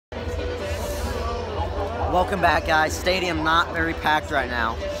Welcome back, guys. Stadium not very packed right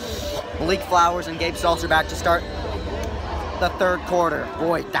now. Malik Flowers and Gabe Salter back to start the third quarter.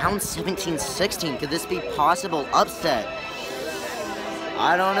 Boy, down 17-16. Could this be possible upset?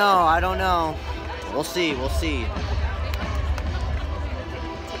 I don't know. We'll see. Here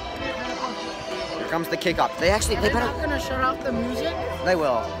comes the kickoff. They better. Not gonna shut off the music? They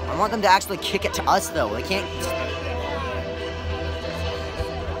will. I want them to actually kick it to us, though. They can't.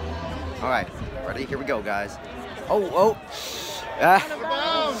 All right, ready? Here we go, guys. Oh.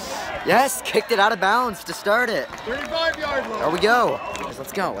 Yes, kicked it out of bounds to start it. 35-yard line. There we go. Guys,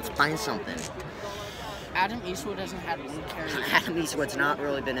 let's go. Let's find something. Adam Eastwood hasn't had one carry. Adam Eastwood's not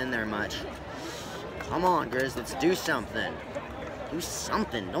really been in there much. Come on, Grizz. Let's do something. Do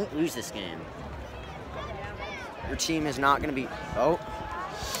something. Don't lose this game. Your team is not going to be... Oh.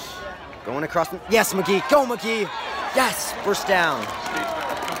 Going across the... Yes, McGee. Go, McGee. Yes. First down.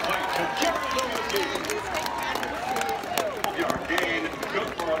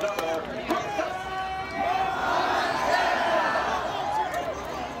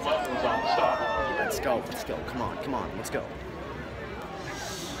 Let's go. Come on. Let's go.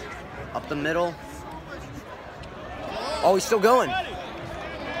 Up the middle. Oh, he's still going.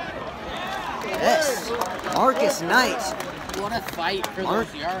 Yes. Marcus Knight. What a fight for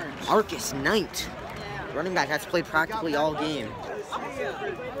those yards. Marcus Knight. Running back has played practically all game.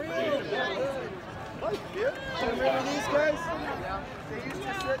 Remember these guys? They used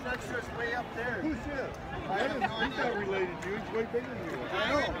to sit next to us way up there. Who's him? I don't know. He's not related to you. He's way bigger than you. I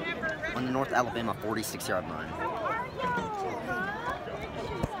know. On the North Alabama 46-yard line.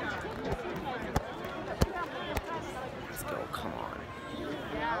 Let's go. Come on.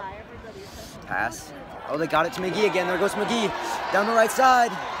 Pass. Oh, they got it to McGee again. There goes McGee. Down the right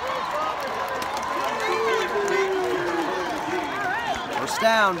side. First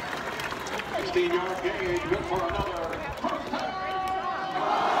down. 16-yard gain. Good for another.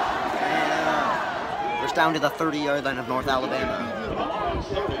 First down to the 30-yard line of North Alabama.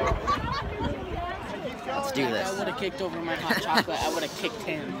 Let's do this. I would have kicked over my hot chocolate. I would have kicked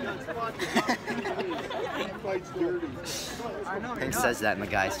him. Hank says that, and the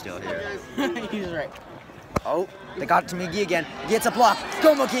guy's still here. He's right. Oh, they got it to McGee again. Gets a block.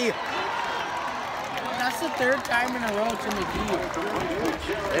 Go, McGee. That's the third time in a row to McGee.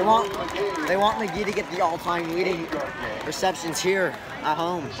 They want McGee to get the all-time leading receptions here at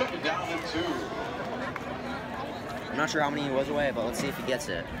home. I'm not sure how many he was away, but let's see if he gets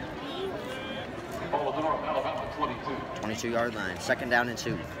it. 22-yard line. Second down and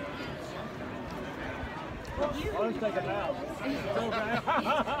 2.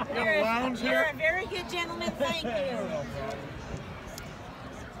 You're a very good gentleman, thank you.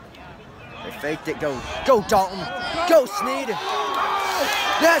 They faked it. Go Dalton. Go Sneed.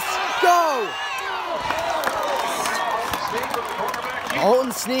 Yes, go.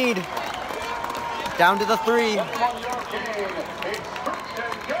 Dalton Sneed. Down to the 3.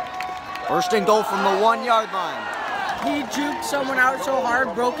 First and goal from the 1-yard line. He juked someone out so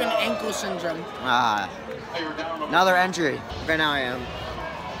hard, broken ankle syndrome. Another injury. Right now I am.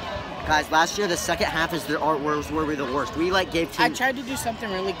 Guys, last year the second half is were we the worst. We gave team. I tried to do something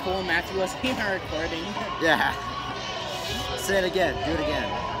really cool. Matthew wasn't even recording. Yeah. Say it again. Do it again.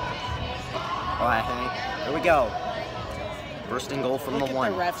 All right, Hank. Here we go. First and goal from the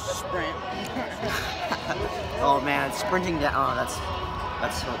 1. The ref sprint. Oh man, sprinting down. Oh, that's.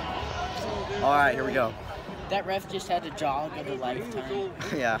 All right, here we go. That ref just had a jog of a lifetime.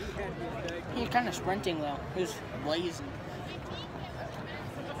 Yeah. He was kind of sprinting though. He was blazing.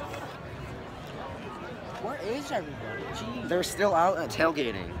 Where is everybody? Jeez. They're still out at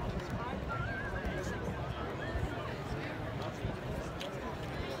tailgating.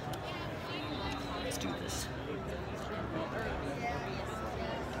 Let's do this.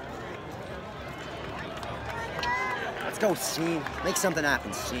 Let's go, Steen. Make something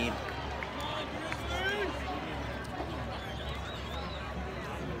happen, Steen.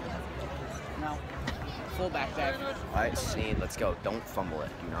 No. Fullback back. All right, Steen, let's go. Don't fumble it.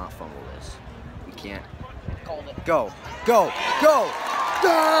 Do not fumble this. We can't. Called it. Go.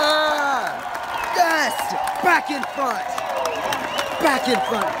 Ah! Yes! Back in front.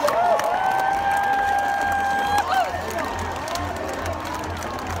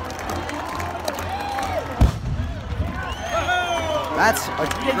 That's a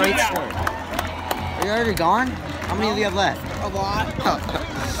great score. Are you already gone? How many do you have left? A lot. You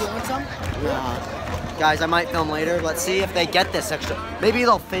want some? Guys, I might film later. Let's see if they get this extra. Maybe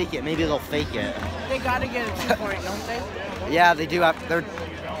they'll fake it. They gotta get a 2-point, don't they? Yeah, they do have. They're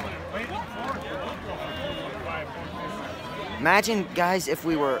Imagine, guys, if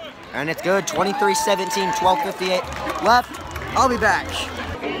we were, and it's good, 23-17, 12:58 left. I'll be back.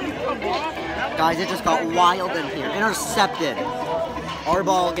 Guys, it just got wild in here. Intercepted. Our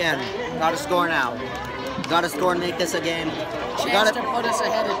ball again. Gotta score now. Gotta score and make this a game. Chance to put us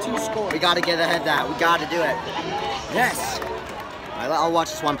ahead of 2 scores. We gotta get ahead of that. We gotta do it. Yes. I'll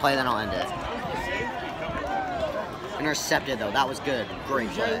watch this one play, then I'll end it. Intercepted though. That was good. Great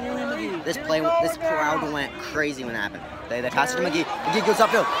play. This crowd went crazy when it happened. They passed it to McGee. McGee goes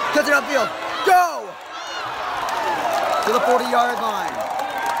upfield. Cuts it upfield. Go! To the 40-yard line.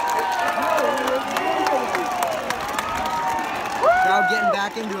 Crowd getting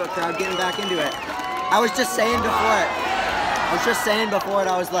back into it. Crowd getting back into it. I was just saying before it.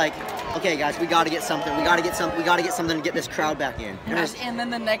 I was like, okay, guys, we got to get something. We got to get something to get this crowd back in. And then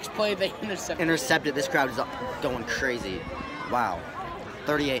the next play, they intercepted. This crowd is going crazy. Wow.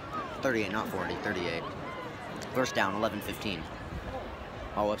 38, not 40, 38. First down, 11-15.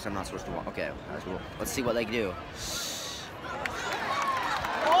 Oh, whoops, I'm not supposed to walk. Okay, guys, let's see what they can do.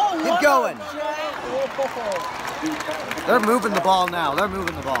 Keep going. They're moving the ball now. They're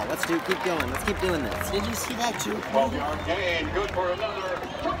moving the ball. Keep going. Let's keep doing this. Did you see that too? 12-yard gain. Good for another.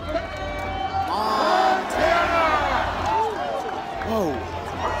 Whoa.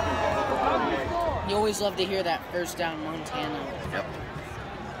 You always love to hear that first down, Montana. Yep.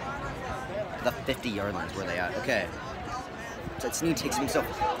 The 50-yard line's where they at. Okay. So Sneed takes himself.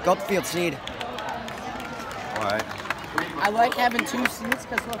 Go up the field, Sneed. All right. I like having 2 seats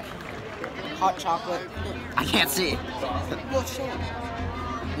because look, hot chocolate. I can't see. Well, sure.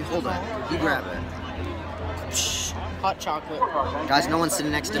 You hold it. You grab it. Hot chocolate. Guys, no one's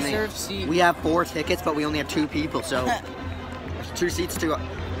sitting next to me. Seat. We have 4 tickets, but we only have 2 people, so there's 2 seats to.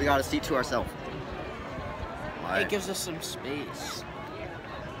 We got a seat to ourselves. It gives us some space.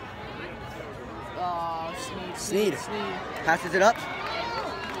 Oh, Sneed. Passes it up.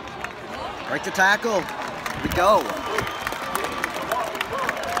 Right to tackle. Here we go.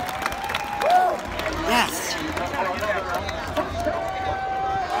 Yes.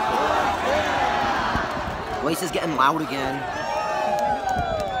 Place is getting loud again.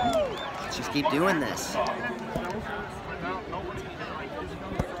 Let's just keep doing this.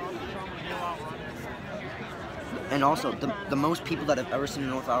 And also, the most people that have ever seen a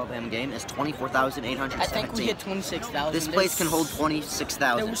North Alabama game is 24,817. I think we hit 26,000. This place can hold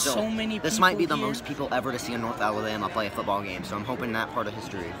 26,000. There were so many people. This might be the here. most people ever to see a North Alabama play a football game, so I'm hoping that part of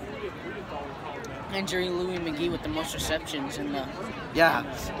history. And Jerry Louis McGee with the most receptions in the... Yeah,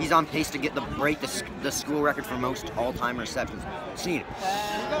 he's on pace to break the school record for most all-time receptions. Sneed.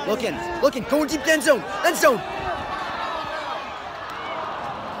 Looking, going deep end zone.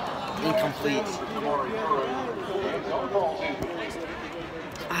 Incomplete.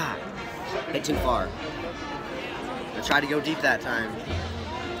 Hit too far. I tried to go deep that time.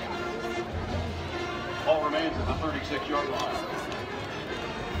 Ball remains at the 36-yard line.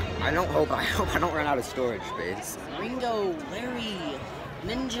 I hope I don't run out of storage space. Ringo, Larry,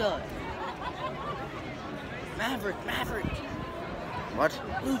 Ninja, Maverick. What?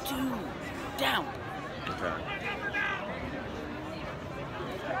 Blue 2, down. Okay.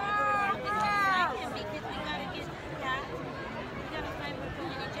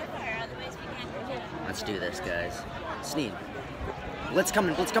 Let's do this, guys. Sneed. Blitz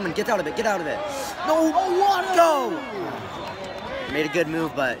coming. Get out of it. No! Go! Made a good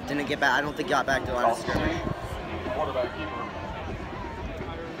move, but didn't get back. I don't think got back to line of scrimmage.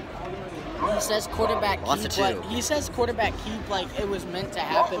 He says quarterback Lost keep, to 2. like, he says quarterback keep like it was meant to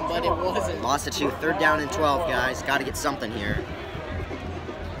happen, but it wasn't. Lost to 2. 3rd down and 12, guys. Got to get something here.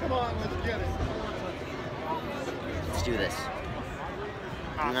 Come on, let's get it. Let's do this.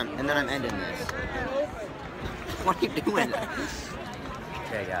 And then I'm ending this. What are you doing?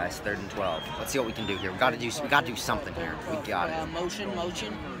 Okay, guys, 3rd and 12. Let's see what we can do here. We gotta do something here. We got it. Motion.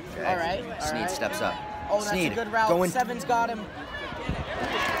 Okay. All right. Sneed steps up. Oh, that's Sneed, a good route. going. 7's got him.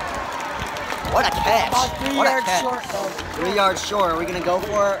 What a catch! About 3 What a yards catch. short, though. 3 yards short. Are we gonna go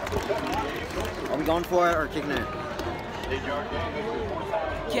for it? Are we going for it or kicking it?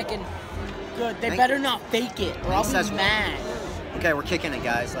 Kicking. Good. They better not fake it, or I'll be mad. Okay, we're kicking it,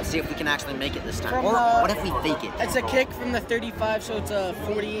 guys. Let's see if we can actually make it this time. From, Or what if we fake it? It's a kick from the 35, so it's a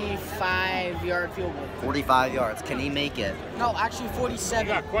 45-yard field goal. 45 yards. Can he make it? No, actually 47.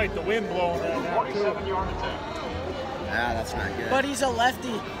 Got quite the wind blowing there now, too. 47-yard attempt. Ah, that's not good. But he's a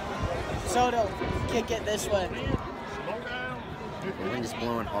lefty, so to kick it this way. The wind is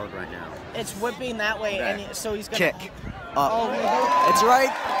blowing hard right now. It's whipping that way, Okay. and so he's gonna Kick. Up. Oh, It's right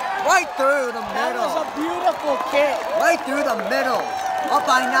through the that middle. was a beautiful kick. Right through the middle. Up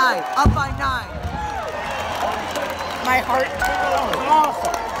by 9. My heart.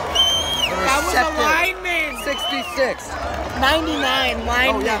 Awesome. That was a lineman. 66. 99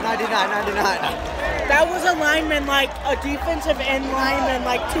 lineman. Oh, yeah, 99. That was a lineman, like a defensive end lineman,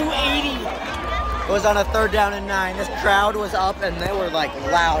 like 280. It was on a 3rd down and 9. This crowd was up and they were like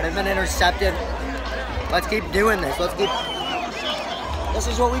loud and then intercepted. Let's keep doing this. This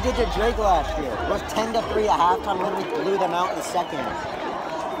is what we did to Drake last year. It was 10-3 at halftime when we blew them out in the second.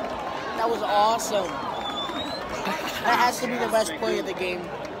 That was awesome. That has to be the best play of the game.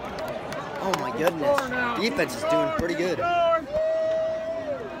 Oh my goodness. Defense is doing pretty good.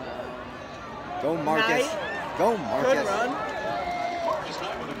 Go Marcus. Go Marcus. Good run.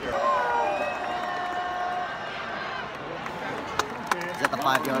 He's at the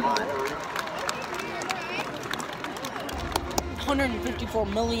 5-yard line. $154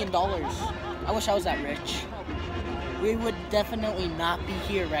 million. I wish I was that rich. We would definitely not be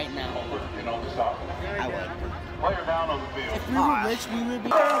here right now. I would. Player down on the field. If we were rich, we would be.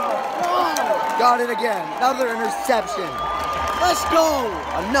 Got it again. Another interception. Let's go.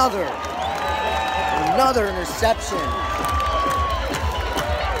 Another interception.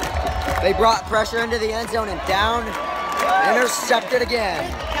 They brought pressure into the end zone and down. Intercepted again.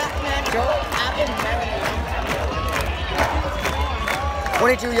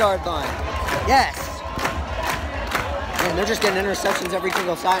 22-yard line. Yes. Man, they're just getting interceptions every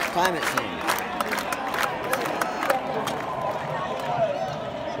single time it seems.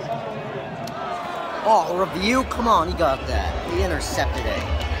 Oh, review? Come on, he got that. He intercepted it.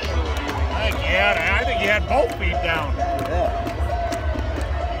 I think he had both feet down. Yeah.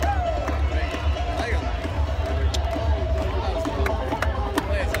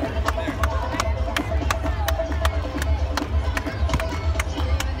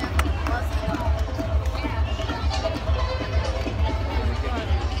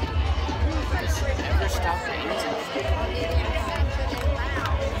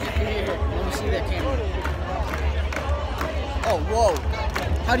 Oh, whoa.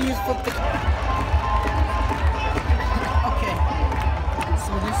 How do you flip the... Okay.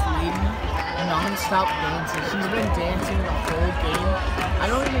 So this lady, non-stop dancing. She's been dancing the whole game. I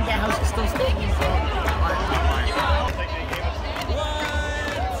don't even get how she's still staying in front.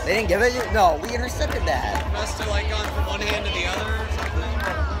 They didn't give it you? No, we intercepted that. Must have like gone from one hand to the other or something.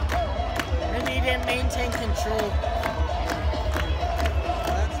 Maybe he didn't maintain control.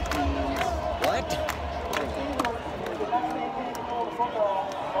 What?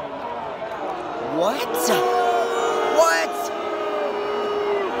 What? What?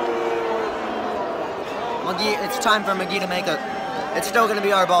 McGee, it's time for McGee to make a... It's still going to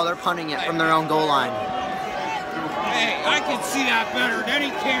be our ball. They're punting it from their own goal line. Hey, I can see that better than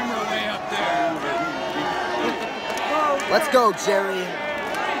any camera way up there. Let's go, Jerry.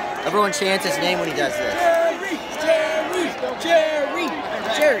 Everyone chants his name when he does this. Jerry.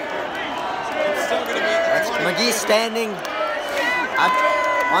 It's still gonna be That's McGee standing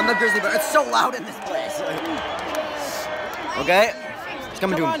on the Grizzly Bear. It's so loud in this place. Okay. He's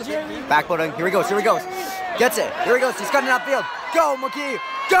coming to him. Backfooting. Here he goes. Gets it. Here he goes. He's cutting upfield. Go, McGee.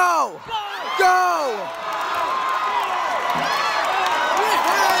 Go. Go.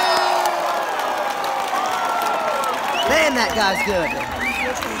 Man, that guy's good.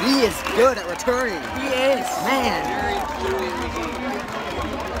 He is good at returning. He is. Man.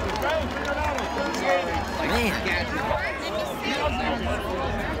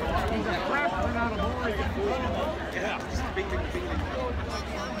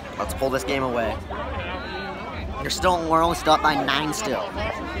 Let's pull this game away. We're only stopped by 9 still.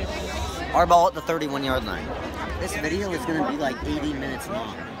 Our ball at the 31-yard line. This video is gonna be like 80 minutes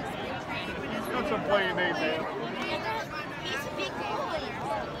long. Got some playing names, man.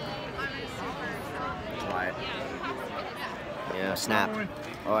 Alright. Yeah, snap.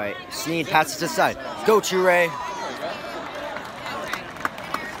 Alright, Sneed passes to the side. Go, Chure.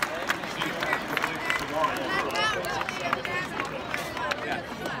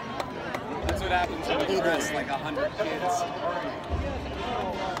 That's what happens when you dress like 100 kids.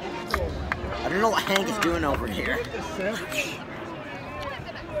 I don't know what Hank is doing over here. Here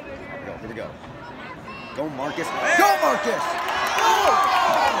we go. Go, Marcus. Go, Marcus!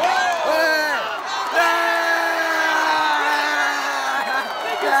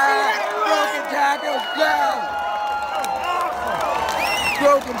 Broken tackles,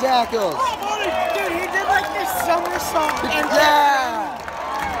 Broken tackles. Dude, he did like this somersault.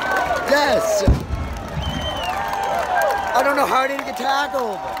 Yes. I don't know how he didn't get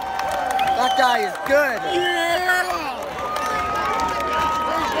tackled. That guy is good.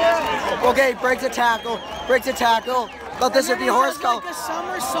 Okay, breaks a tackle. But this would be horse call. Like a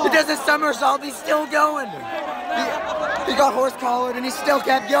somersault. He does a somersault. He's still going. He got horse collared and he still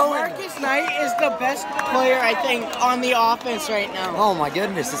kept going. Marcus Knight is the best player, I think, on the offense right now. Oh my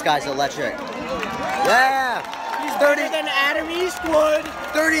goodness, this guy's electric. Yeah. He's better than Adam Eastwood.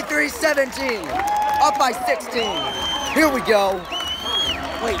 33-17. Up by 16. Here we go.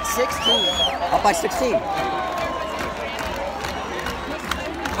 Wait, 16. Up by 16.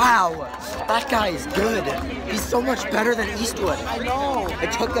 Wow, that guy is good. He's so much better than Eastwood. I know.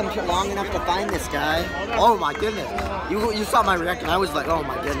 It took them long enough to find this guy. Oh my goodness. You saw my reaction. I was like, oh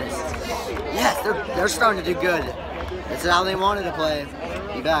my goodness. Yes, they're starting to do good. This is how they wanted to play.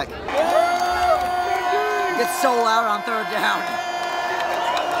 Be back. It gets so loud on third down.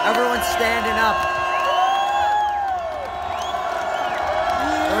 Everyone's standing up.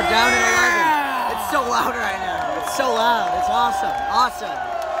 They're down at 11. It's so loud right now. It's so loud. It's awesome. Awesome.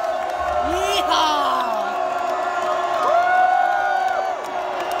 Yeehaw!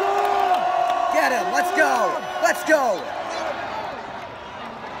 Get him. Let's go. Let's go.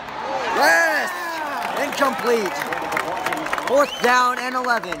 Yes. Incomplete. 4th down and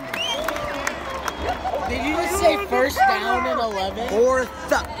 11. Did you just say first down and 11?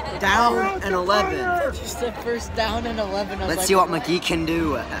 4th down and 11. Just said first down and 11. Let's see what McGee can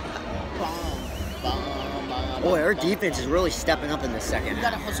do. Boy, our defense is really stepping up in the second We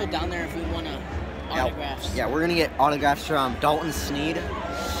gotta half. hustle down there if we want autographs. Yeah, we're gonna get autographs from Dalton Sneed,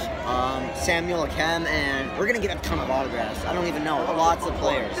 Samuel Akem, and we're gonna get a ton of autographs. I don't even know, lots of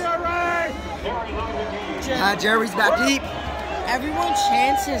players. Jerry's back deep. Everyone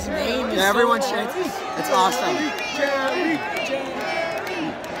chants his name. Yeah, everyone chants. It's awesome. Jerry.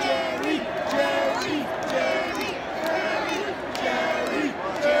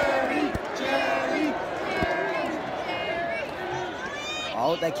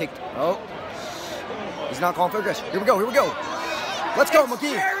 Oh, that kicked. Oh. He's not calling for aggression. Here we go, here we go. Let's go,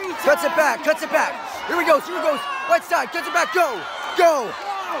 McGee. Cuts it back, cuts it back. Here we go, right side, cuts it back, go. Go.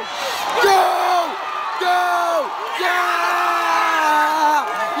 Go! Go! Yeah!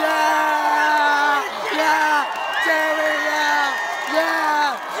 Yeah! Yeah! Jerry, yeah!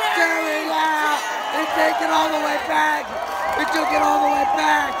 Yeah! Jerry, yeah! He took it all the way back. He took it all the way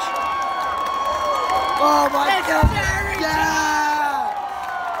back. Oh my God! Yeah!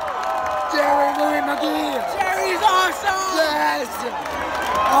 Jerry Louis McGee! Jerry's awesome! Yes!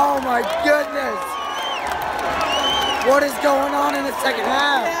 Oh my goodness! What is going on in the second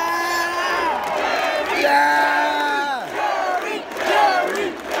half? Yeah!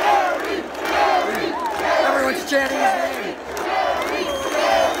 Everyone's chanting his name.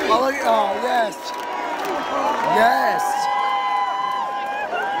 Oh, yes. Yes.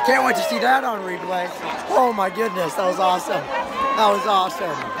 Can't wait to see that on replay. Oh my goodness, that was awesome. That was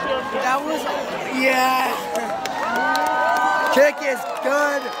awesome. That was, yeah. Kick is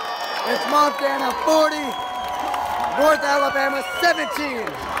good. It's Montana 40. North Alabama 17.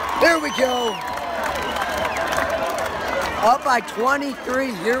 There we go. Up by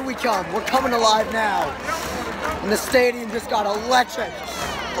 23. Here we come. We're coming alive now. And the stadium just got electric.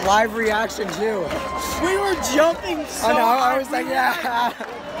 Live reaction too. We were jumping so I know. I hard. was like, yeah.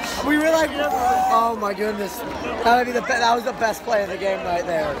 We were like, oh my goodness. That was the best play of the game right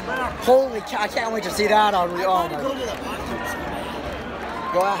there. Holy cow! I can't wait to see that on. Oh my.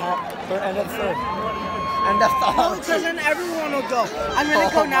 Go ahead. End of third. End of third. No, because then everyone will go. I'm gonna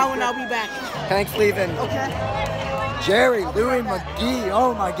go now and I'll be back. Thanks, leaving. Okay. Jerry Louis McGee.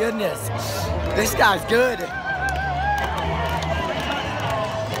 Oh my goodness. This guy's good.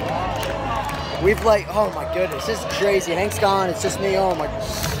 We've like, oh my goodness, this is crazy. Hank's gone, it's just me, oh my.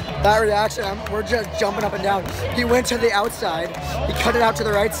 That reaction, we're just jumping up and down. He went to the outside, he cut it out to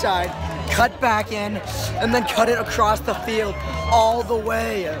the right side, cut back in, and then cut it across the field all the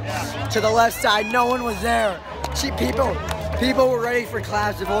way to the left side. No one was there. People were ready for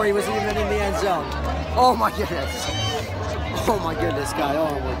claps before he was even in the end zone. Oh my goodness. Oh my goodness, guy,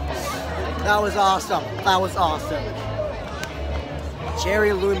 oh my. That was awesome, that was awesome.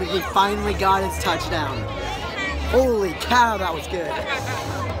 Jerry Louis McGee finally got his touchdown. Holy cow, that was good.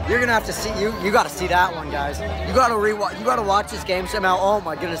 You're gonna have to see, you gotta see that one, guys. You gotta watch this game somehow. Oh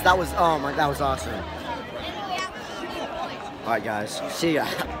my goodness, that was awesome. Alright guys, see ya.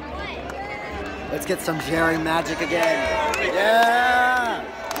 Let's get some Jerry magic again. Yeah!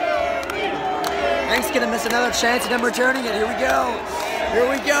 Hank's gonna miss another chance at him returning it. Here we go. Here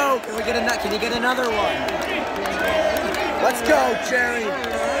we go. Can you get another one? Let's go, Jerry.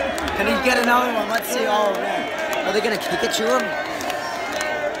 Can he get another one? Let's see. Oh, man. Are they going to kick it to him?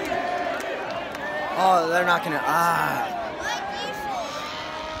 Oh, they're not going to.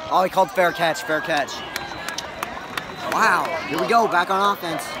 Oh, he called fair catch. Fair catch. Wow. Here we go. Back on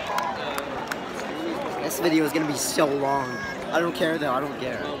offense. This video is gonna be so long. I don't care though. I don't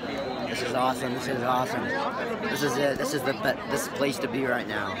care. This is awesome. This is awesome. This is it. This is this place to be right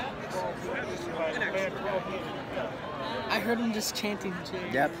now. I heard him just chanting.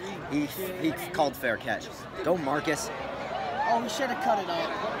 Yep. He called fair catch. Go Marcus. Oh, he should have cut it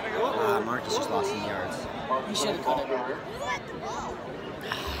out. Marcus just lost some yards. He should have cut it.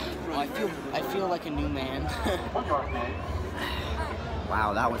 I feel like a new man.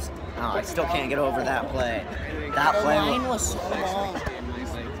 Wow, that was. Oh, I still can't get over that play. That play. The line was so long.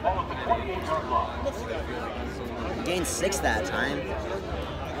 He gained 6 that time.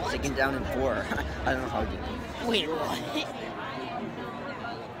 Taken down in 4. I don't know how he did. Wait, what?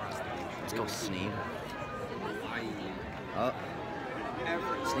 Let's go, Sneed. Oh.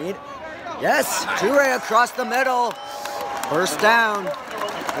 Sneed. Yes! Two-way across the middle. First down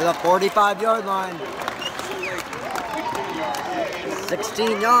to the 45-yard line.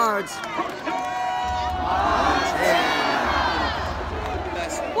 16 yards.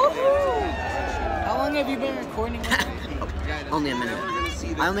 Woohoo! How long have you been recording? Only a minute.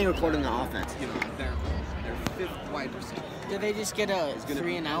 I only record on the offense. They're fifth wide receiver. Did they just get a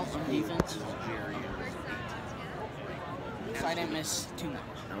 3 and out on defense? So I didn't miss too much.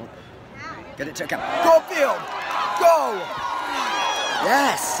 Nope. Get it, check out. Go field! Go!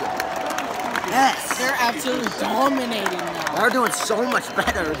 Yes! Yes! They're absolutely dominating now. They're doing so much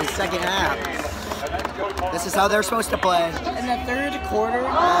better in the second half. This is how they're supposed to play. In the third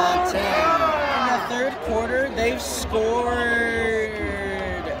quarter, they've scored.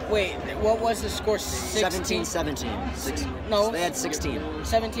 Wait, what was the score? 16? 17. No. They had 16.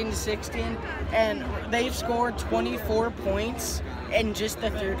 17 to 16, and they've scored 24 points in just the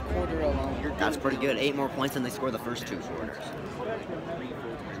third quarter alone. That's pretty good. 8 more points than they scored the first 2 quarters.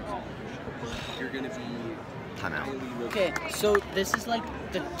 You're gonna be Timeout. Okay, so this is like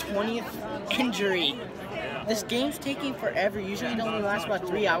the 20th injury. This game's taking forever. Usually it only lasts about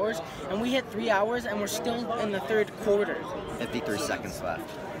 3 hours, and we hit 3 hours, and we're still in the third quarter. 53 seconds left.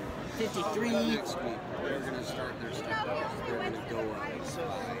 53. next week. They're gonna start their stuff. They're gonna go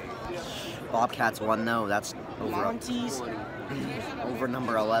up. Bobcats won though. That's over Monty's. over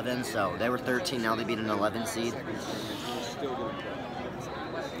number 11. So they were 13. Now they beat an 11 seed.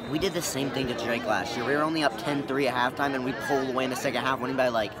 We did the same thing to Drake last year. We were only up 10-3 at halftime, and we pulled away in the second half, winning by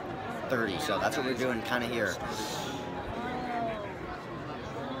like 30. So that's what we're doing kind of here.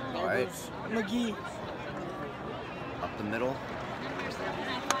 All right. McGee. Up the middle.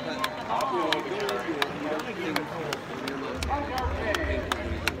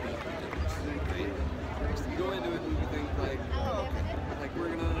 Go into it and you think like we're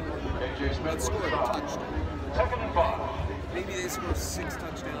gonna let's score a touchdown. Maybe they score 6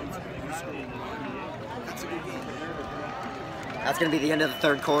 touchdowns and you score 1. That's a good game. That's going to be the end of the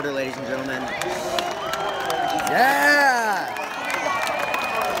third quarter, ladies and gentlemen. Yeah!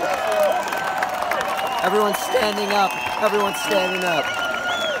 Everyone's standing up. Everyone's standing up.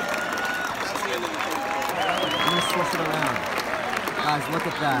 I'm going to switch it around. Guys, look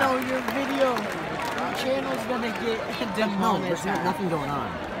at that. No, your video channel's gonna get No, demonetized. there's nothing going on.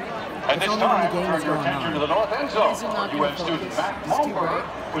 At this only when the time, game turn is your going attention on. to the north end zone. Is it not U.S. gonna student focus? Matt It's too Mulberg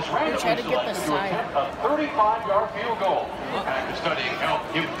bright. was Try randomly to get the selected to side. attempt a 35-yard field goal. After studying health,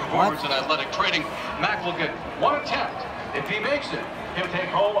 human performance, and athletic training, Mac will get 1 attempt. If he makes it, he'll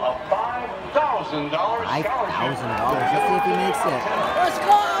take home a $5,000 scholarship. $5,000. Let's see if he makes it. Let's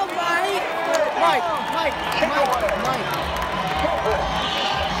go, Mike! Mike!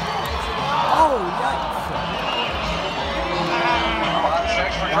 Oh, yikes.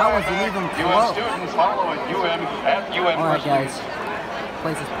 That wasn't even U.S. close. students following UM at UM. All right, guys.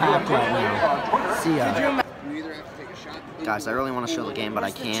 Place is packed right now. See ya. You either have to take a shot. Guys, I really want to show the game, but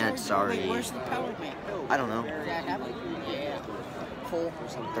I can't. Wait, Sorry. where's the power bank? I don't know. Did I have it? Yeah. Full.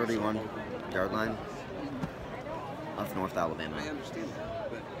 31-yard line of North Alabama. I understand that,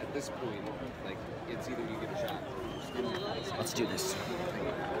 but at this point, like it's either you get a shot. Let's do this.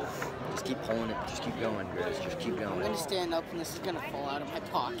 Just keep pulling it. Just keep going, guys. Just keep I'm going. gonna stand up and this is gonna fall out of my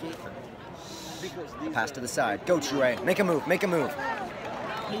pocket. Pass to the side. Go, Trey. Make a move. Make a move.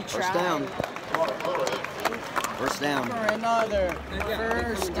 He First tried down. First down. for another.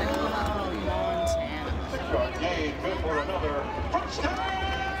 First down, Montana. Gain, good for another first down.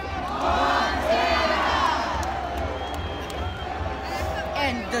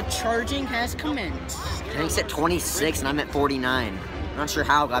 And the charging has commenced. Hank's at 26 and I'm at 49. I'm not sure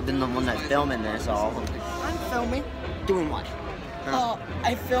how. I've been the one that's filming this all. I'm filming. Doing what?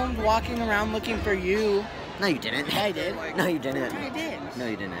 I filmed walking around looking for you. No, you didn't. Yeah, I did. No, you didn't. I did. No,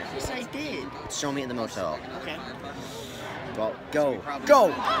 you didn't. Yes, I did. Show me in the motel. Okay. Well, go.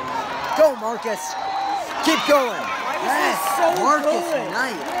 Go! Go, Marcus! Keep going. Yes, so Marcus good.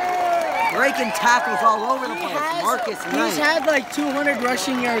 Knight. Breaking tackles all over the place. Marcus Knight. He's had like 200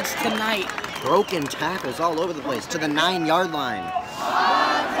 rushing yards tonight. Broken tackles all over the place to the 9-yard line.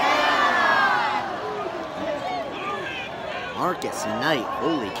 Marcus Knight.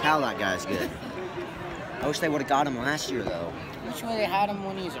 Holy cow, that guy's good. I wish they would have got him last year, though. I wish they had him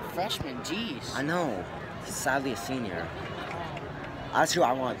when he was a freshman. Jeez. I know. He's sadly a senior. That's who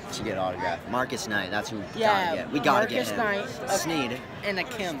I want to get autographed. Marcus Knight. That's who we gotta get. We gotta get him. Marcus Knight. Sneed. And a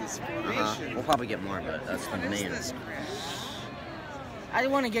Kim. We'll probably get more, but that's the main. I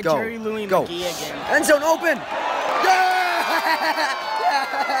want to get Go. Jerry Louis Go. McGee again. End zone open. Yeah!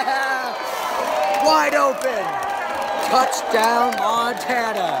 Wide open. Touchdown,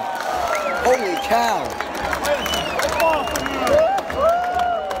 Montana. Holy cow.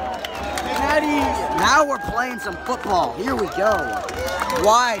 Now we're playing some football. Here we go.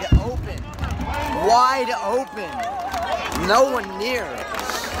 Wide open. Wide open. No one near.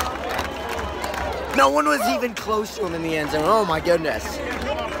 No one was even close to him in the end zone. Oh my goodness.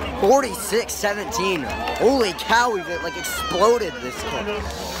 46-17. Holy cow, we've like exploded this game.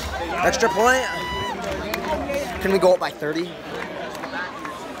 Extra point. Can we go up by 30?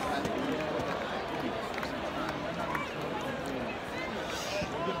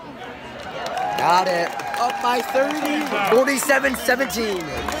 Got it. Up by 30. 47-17.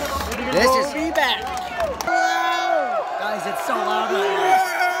 This is back. guys, it's so loud right here.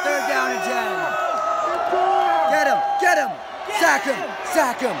 3rd down and 10. Get him, get him. Sack him,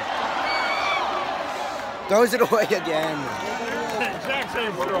 sack him. Throws it away again. Exact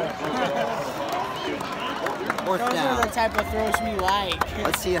same throw. 4th Those are down. the type of throws we like.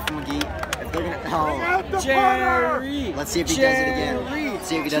 Let's see if McGee, if they're gonna, oh. Jerry. Let's see if he does it again. Let's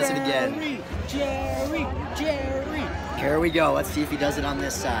see if he does it again. Jerry. Here we go. Let's see if he does it on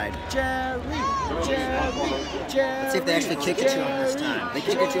this side. Jerry. Let's see if they actually kick it to him this time. They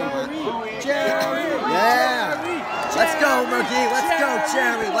kick it to him. Jerry. Yeah. Let's go, McGee. Let's go,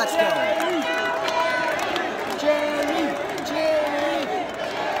 Jerry. Let's go. Jerry.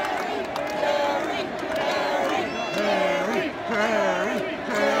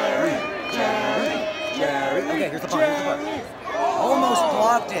 Okay, here's the punt. Here's the punt. Almost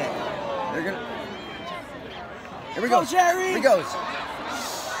blocked it. They're gonna. Here we go. Jerry. Here he goes.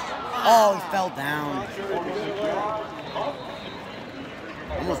 Oh, he fell down.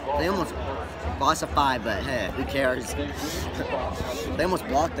 They almost lost a 5, but hey, who cares? They almost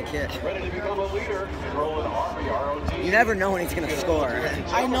blocked the kick. You never know when he's gonna score.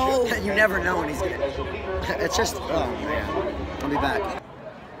 I know. You never know when he's gonna. It's just, oh man. I'll be back.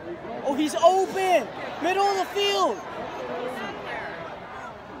 Oh, he's open. Middle of the field.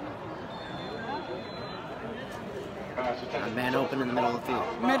 A man open in the middle of the field.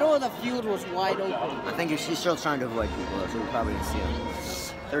 Middle of the field was wide open. I think she's still trying to avoid people, though, so we probably didn't see him.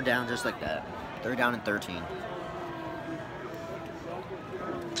 3rd down, just like that. 3rd down and 13.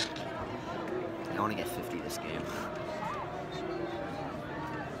 I want to get 50 this game.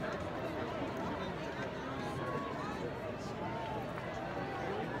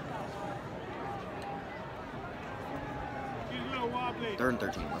 Third and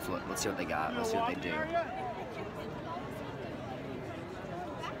 13. Let's see what they got. Let's see what they do.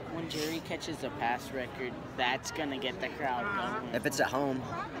 When Jerry catches a pass record, that's gonna get the crowd going. If it's at home.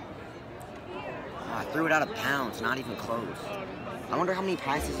 Oh, I threw it out of bounds. Not even close. I wonder how many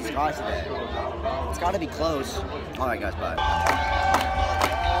passes he's got today. It's got to be close. All right, guys. Bye.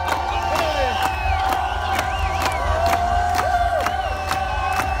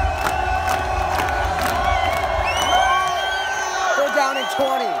 Down in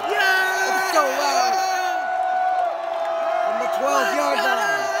 20. Yeah! It's so loud. From the 12-yard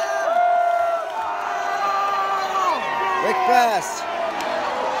line. Rick Best.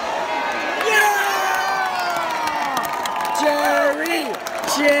 Yeah!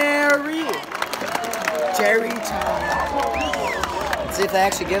 Jerry time. Let's see if they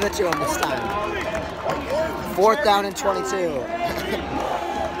actually give it to him this time. 4th down and 22.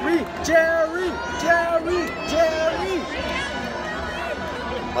 Jerry.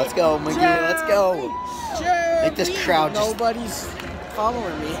 Let's go, McGee. Let's go. Make this crowd just... Nobody's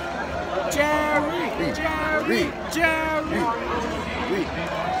following me. Jerry.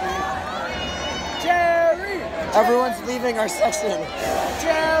 Everyone's leaving our section.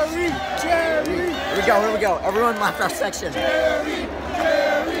 Jerry. Here we go. Everyone left our section.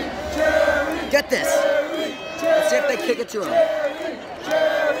 Get this. Let's see if they kick it to him.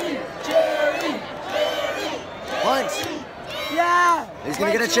 Punch. Yeah. He's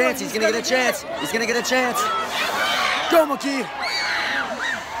gonna get a chance. He's gonna get a chance. Go, McGee.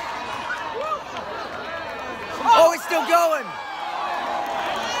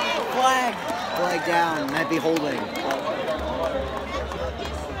 Flag. Flag down. Might be holding.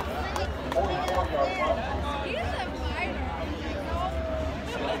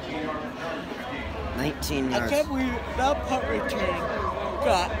 19 I yards. can't believe that punt return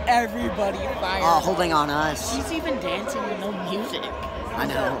got everybody fired. Oh, holding on us. She's even dancing with no music. I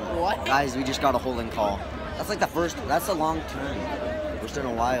know. What? Guys, we just got a holding call. That's like the first, that's a long turn. First in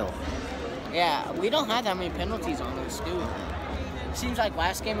a while. Yeah, we don't have that many penalties on us, do we? Seems like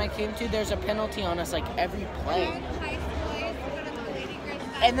last game I came to, there's a penalty on us like every play.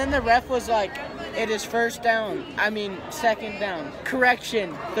 And then the ref was like, it is first down. I mean, second down.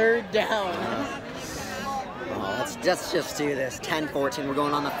 Correction, third down. Oh, let's just do this. 10-14. We're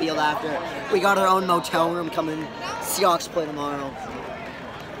going on the field after. We got our own motel room coming. Seahawks play tomorrow.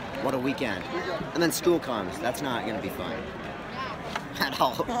 What a weekend. And then school comes. That's not going to be fun. At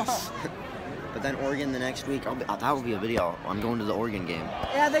all. But then Oregon the next week. That will be a video. I'm going to the Oregon game.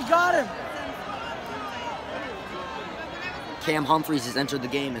 Yeah, they got him. Cam Humphreys has entered the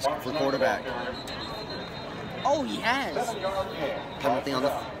game as for quarterback. Oh, he has. Penalty on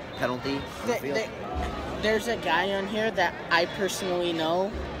the field. There's a guy on here that I personally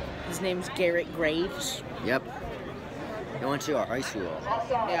know. His name's Garrett Graves. Yep. He went to our high school.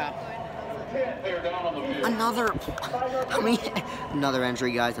 Yeah. Another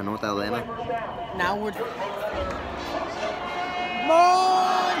injury, guys, in North Alabama. Now we're...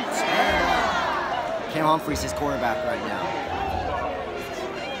 Montana! Cam Humphreys is quarterback right now.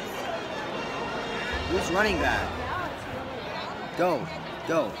 Who's running back? Go.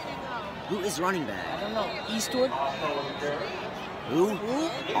 Who is running back? I don't know. Eastwood? Who?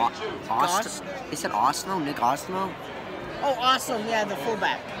 Austin? They said Ostmo? Nick Ostmo? Oh, awesome. Yeah, the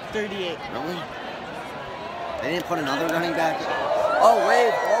fullback. 38. Really? They didn't put another running back? Oh,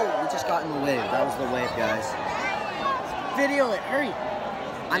 wave. Oh, we just got in the wave. That was the wave, guys. Video it. Hurry.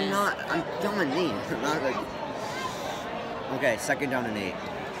 I'm filming me. Not like... Okay, second down and 8.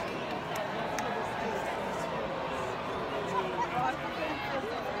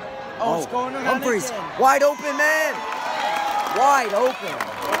 Oh, it's going around Humphreys, again. wide open, man! Wide open.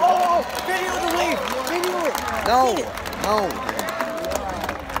 Oh, video the wave. Video it. No.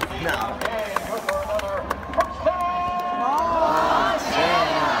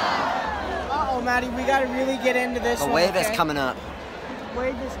 Uh-oh, Maddie, we got to really get into this The one, wave is okay? coming up.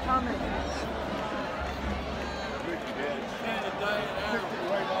 Wave is coming.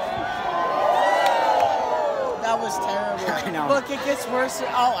 That was terrible. I know. Look, it gets worse.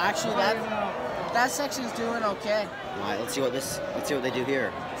 Oh, actually, that section's doing okay. All right, let's see what they do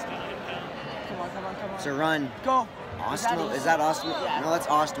here. Come on. It's a run. Go. Ostmo? Is that Ostmo? Yeah. No, that's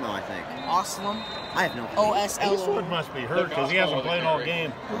Ostmo, I think. Oslam. I have no clue. OSL. Eastwood must be hurt because he hasn't played all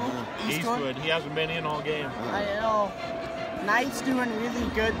game. Eastwood? Eastwood, he hasn't been in all game. I know. Knight's doing really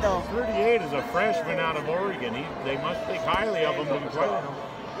good, though. 38 is a freshman out of Oregon. They must think highly of him to be playing him.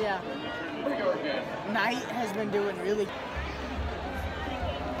 Yeah. Knight has been doing really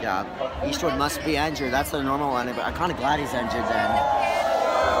Yeah, Eastwood must be injured. That's the normal one. But I'm kind of glad he's injured then.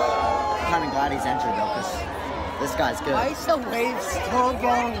 I'm kind of glad he's injured though, because this guy's good. Why is the wave still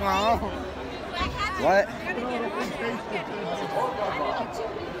going wrong? What?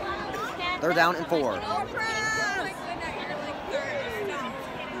 They're down and 4.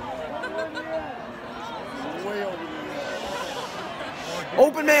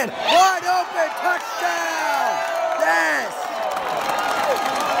 Open man, wide open, touchdown! Yes!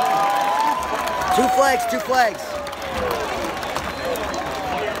 2 flags.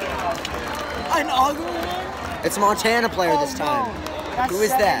 An ugly one? It's a Montana player this time. No. That's Who is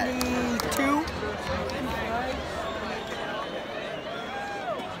that? 72.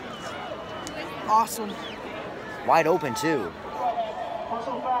 Awesome. Wide open too.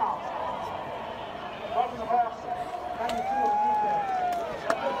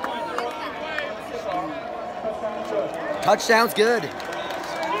 Touchdown's good.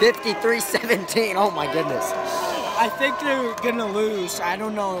 53-17. Oh my goodness. I think they're gonna lose. I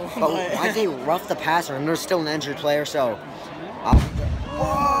don't know. But why'd they rough the passer? And there's still an injured player, so.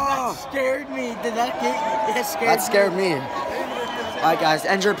 Whoa! That scared me. Did that get? That scared me. All right, guys.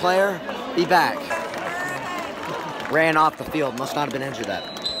 Injured player, be back. Ran off the field. Must not have been injured that.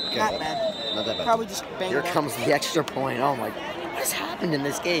 Okay. Not bad. Not that bad. Probably just banged Here up. comes the extra point. Oh my. What has happened in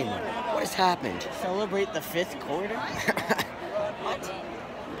this game? What has happened? Celebrate the 5th quarter. What?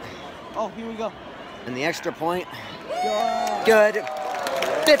 Oh, here we go. And the extra point. Yeah. Good.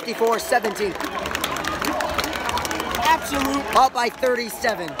 54-17. Absolute Up by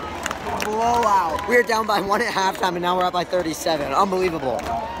 37. blowout. We were down by 1 at halftime, and now we're up by 37. Unbelievable.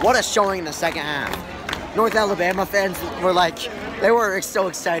 What a showing in the second half. North Alabama fans were like, They were so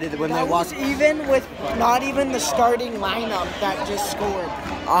excited when they That was walked. even with not even the starting lineup that just scored.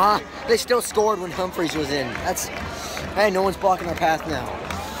 They still scored when Humphreys was in. Hey, no one's blocking our path now.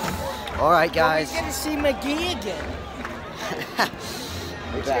 All right, guys. We're going to see McGee again.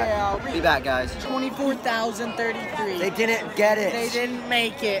 Be back. Be back, guys. 24,033. They didn't get it. They didn't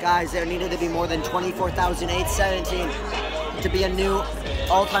make it. Guys, there needed to be more than 24,817 to be a new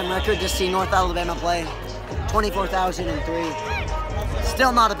all-time record to see North Alabama play. 24,003.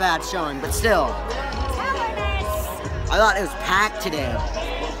 Still not a bad showing, but still. I thought it was packed today.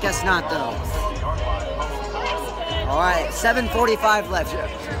 Guess not, though. All right, 7:45 left.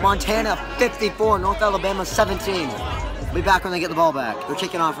 Montana 54, North Alabama 17. Be back when they get the ball back. They're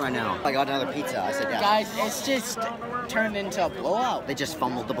kicking off right now. I got another pizza. I said, yeah. Guys, it's just turned into a blowout. They just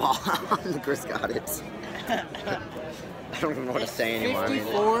fumbled the ball. Chris got it. I don't even know what to say anymore.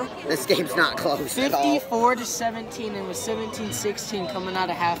 54. This game's not close at all. 54 to 17, and with 17-16 coming out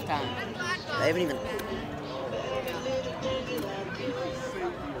of halftime.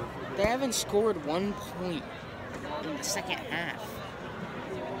 They haven't scored 1 point in the second half.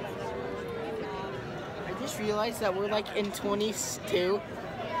 I just realized that we're like in 22.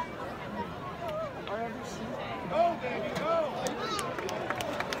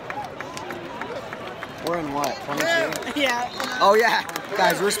 We're in what, 22? Yeah. Oh yeah,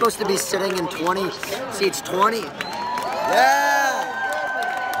 guys, we're supposed to be sitting in 20, seats 20. Yeah!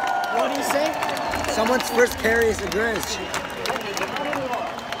 What do you say? Someone's first carry is a Grizz.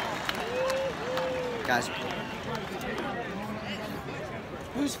 Guys.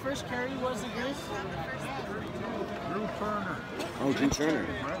 Whose first carry was the Grizz? Drew Turner. Oh, Drew Turner.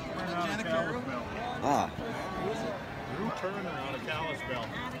 Ah. Drew Turner out of Kalispell.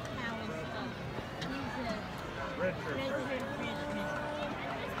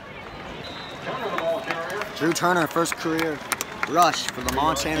 Drew Turner, first career rush for the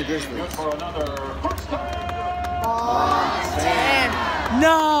Montana Grizzlies.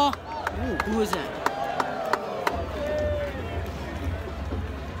 No! Ooh, who was that?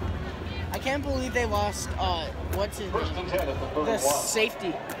 I can't believe they lost, what's his name? The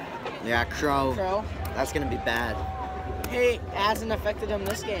safety. Yeah, Crow. Crow. That's going to be bad. Hey, it hasn't affected them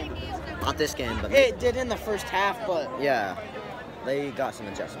this game. Not this game, but... It did in the first half, but... Yeah, they got some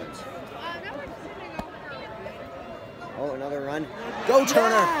adjustments. Oh, another run. Go,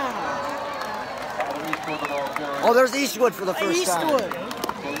 Turner! Yeah. Oh, there's Eastwood for the first time. Eastwood.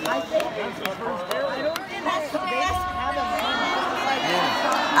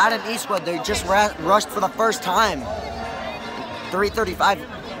 Adam Eastwood, they just rushed for the first time. 3:35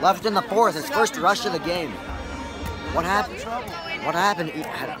 left in the fourth, his first rush of the game. What happened? What happened?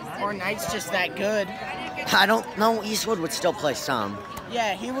 Or Knight's just that good. I don't know. Eastwood would still play some.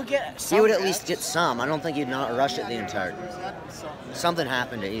 Yeah, he would get some. He would at least get some. I don't think he'd not rush it the entire. Something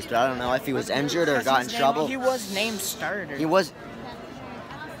happened to Eastwood. I don't know if he was injured or got in trouble. He was named starter. He was. It's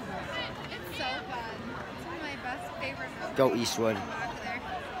so fun. It's one of my best favorite movies. Go Eastwood.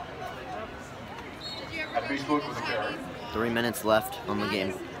 Eastwood with the carry. 3 minutes left on the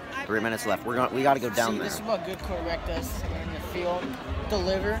game. 3 minutes left. We got to go down there. This is what good quarterback does in the field.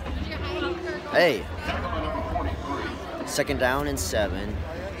 Deliver. Hey. Second down and 7.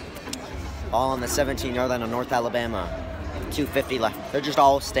 All on the 17-yard line of North Alabama. 2:50 left. They're just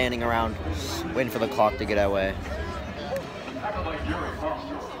all standing around, waiting for the clock to get away.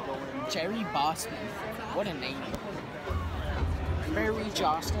 Jerry Boston. What a name. Barry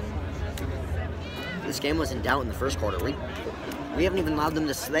Jostin. This game was in doubt in the first quarter. We haven't even allowed them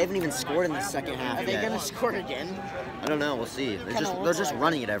to. They haven't even scored in the second half Are they yet. gonna score again? I don't know. We'll see. They're just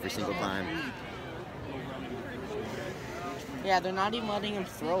running it every single time. Yeah, they're not even letting him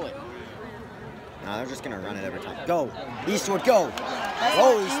throw it. No, they're just gonna run it every time. Go, Eastwood, go! That's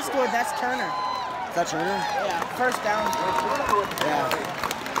Go, not Eastwood, that's Turner. Is that Turner? Yeah, first down. Yeah.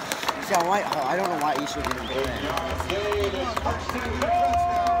 See, I don't know why Eastwood didn't go in.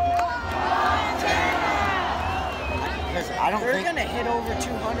 I don't They're think gonna hit over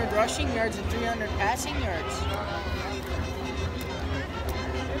 200 rushing yards and 300 passing yards.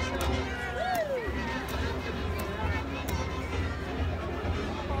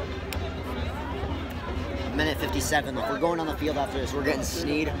 minute 57 left. We're going on the field after this. We're getting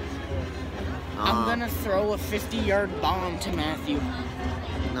Sneed. I'm gonna throw a 50-yard bomb to Matthew.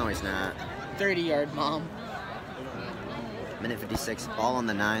 No, he's not. 30-yard bomb. Minute 56. Ball on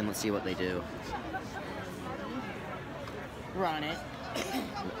the 9. Let's see what they do. Run it.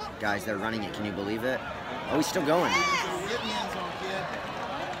 Guys, they're running it. Can you believe it? Oh, he's still going.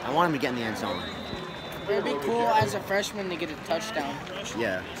 I want him to get in the end zone. It'd be cool as a freshman to get a touchdown.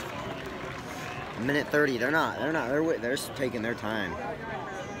 Yeah. Minute 30. They're not. They're just taking their time.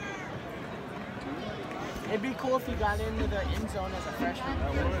 It'd be cool if you got into the end zone as a freshman.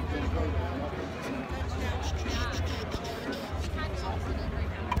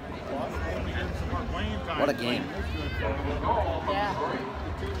 What a game. Yeah.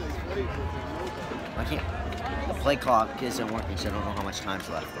 I can't. The play clock isn't working, so I don't know how much time's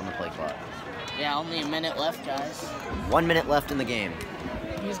left on the play clock. Yeah, only a minute left, guys. 1 minute left in the game.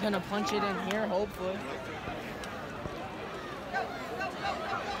 He's gonna punch it in here, hopefully.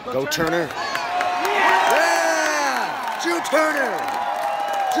 Go Turner. Yeah! Drew Turner!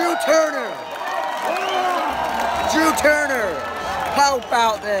 Drew Turner! Drew Turner! How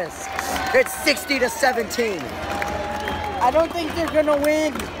about this? It's 60-17. I don't think they're gonna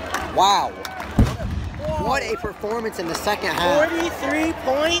win. Wow. What a performance in the second half. 43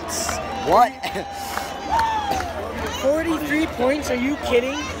 points? What? 43 points? Are you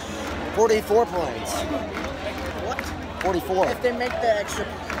kidding? 44 points. What? 44. If they make the extra.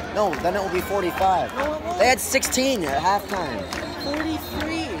 No, then it will be 45. No, it won't. They had 16 at halftime.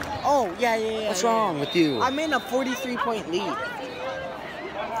 43. Oh, yeah. What's wrong with you? I'm in a 43-point lead.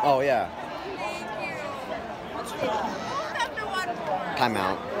 Oh, yeah.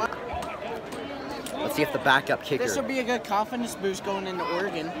 Timeout. Let's see if the backup kicker... This will be a good confidence boost going into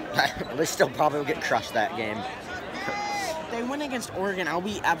Oregon. They still probably will get crushed that game. If they win against Oregon, I'll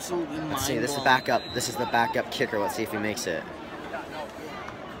be absolutely mind-blown. Let's see, this is backup. This is the backup kicker. Let's see if he makes it.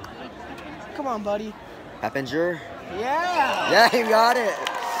 Come on, buddy. Eppinger? Yeah. Yeah, he got it.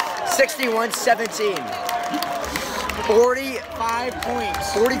 61-17. 45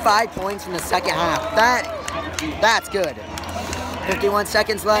 points. 45 points in the second half. That's good. 51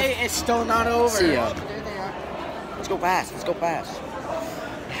 seconds left. Hey, it's still not over. See ya. There they are. Let's go fast. Let's go fast.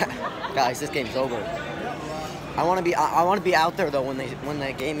 Guys, this game's over. I want to be out there though when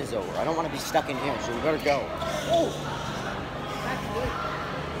the game is over. I don't want to be stuck in here, so we better go. Oh. That's good.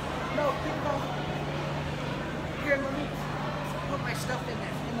 No, keep going. Here, let me put my stuff in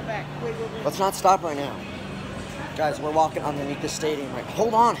there, in the back. Wait. Let's not stop right now. Guys, we're walking underneath the stadium right.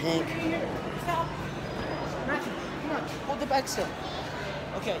 Hold on, Hank. Here, stop. Matthew, come on, hold the back still.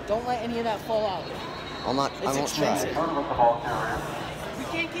 Okay, don't let any of that fall out. I won't expensive. try. We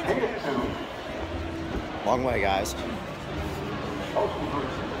can't get to it. Long way, guys.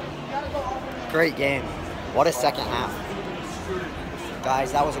 Great game. What a second half.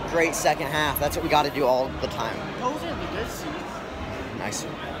 Guys, that was a great second half. That's what we got to do all the time. Those are the good seats. Nice.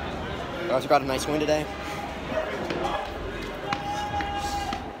 Guys, we got a nice win today.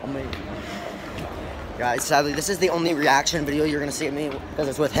 Amazing. Guys, sadly, this is the only reaction video you're going to see of me because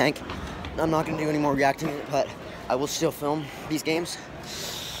it's with Hank. I'm not going to do any more reacting, but I will still film these games.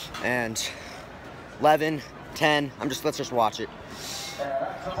 And 11, 10, let's just watch it.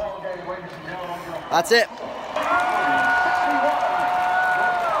 That's it.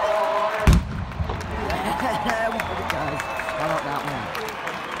 Guys, how about that one?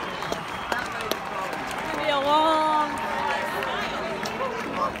 Be a long.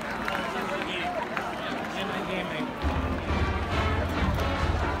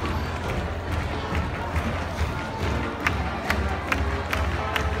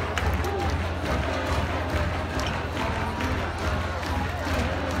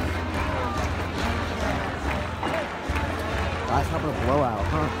 That's not a blowout,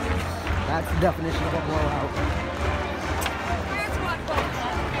 huh? That's the definition of a blowout.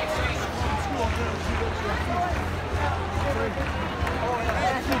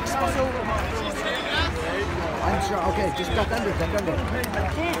 I'm sure. Okay, just duck under. I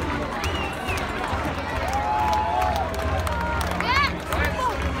can't.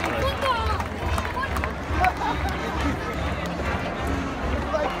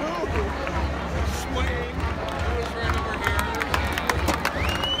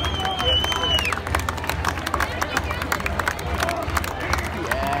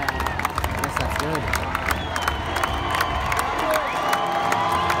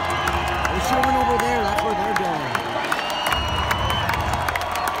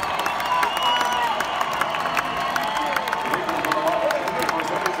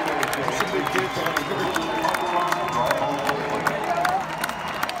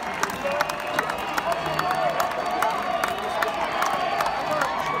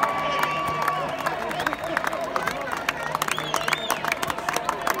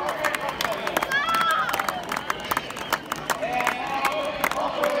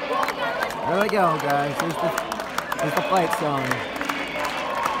 There we go, guys. Here's the fight song.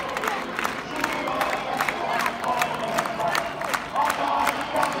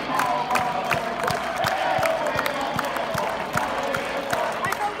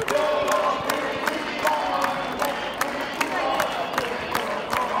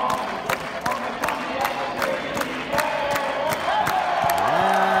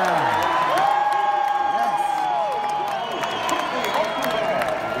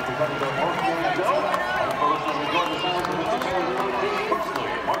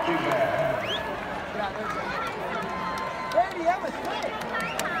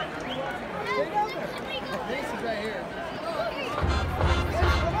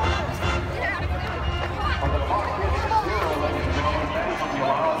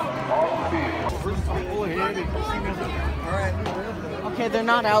 Okay, they're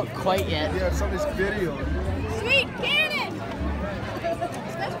not out quite yet. Yeah, somebody's video. Sweet cannon!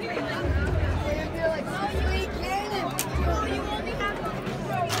 Sweet cannon! Oh,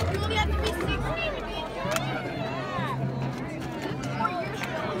 you only have to be 16 to be in Germany. 4 years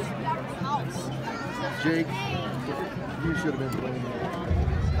ago, you should be out of the house. Jake, you should have been playing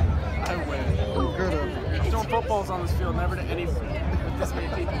that. I win. You could have. Throwing footballs on this field, never to any with this many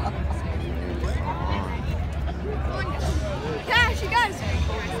people. Gosh, you guys!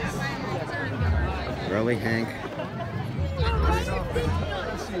 Really, Hank?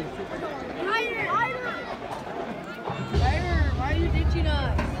 Why are you ditching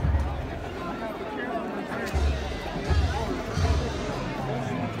us?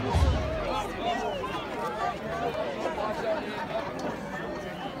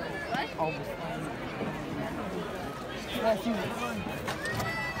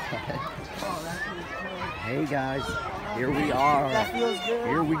 Hey guys, here we are. That feels good.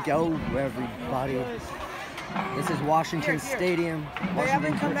 Here we go, everybody. This is Washington Stadium. They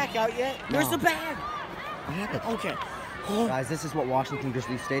haven't come back out yet. Where's No. the bag? Okay. Guys, this is what Washington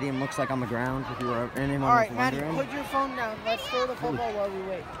Grizzly Stadium looks like on the ground. If you were anyone All right, was Maddie, wondering. put your phone down. Let's throw the football while we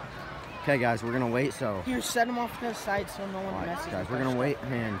wait. Okay, guys, we're gonna wait. So, Here, set them off to the side so no one all right, messes guys, with we're us. gonna wait,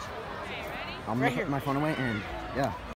 and I'm Right gonna here. put my phone away, and yeah.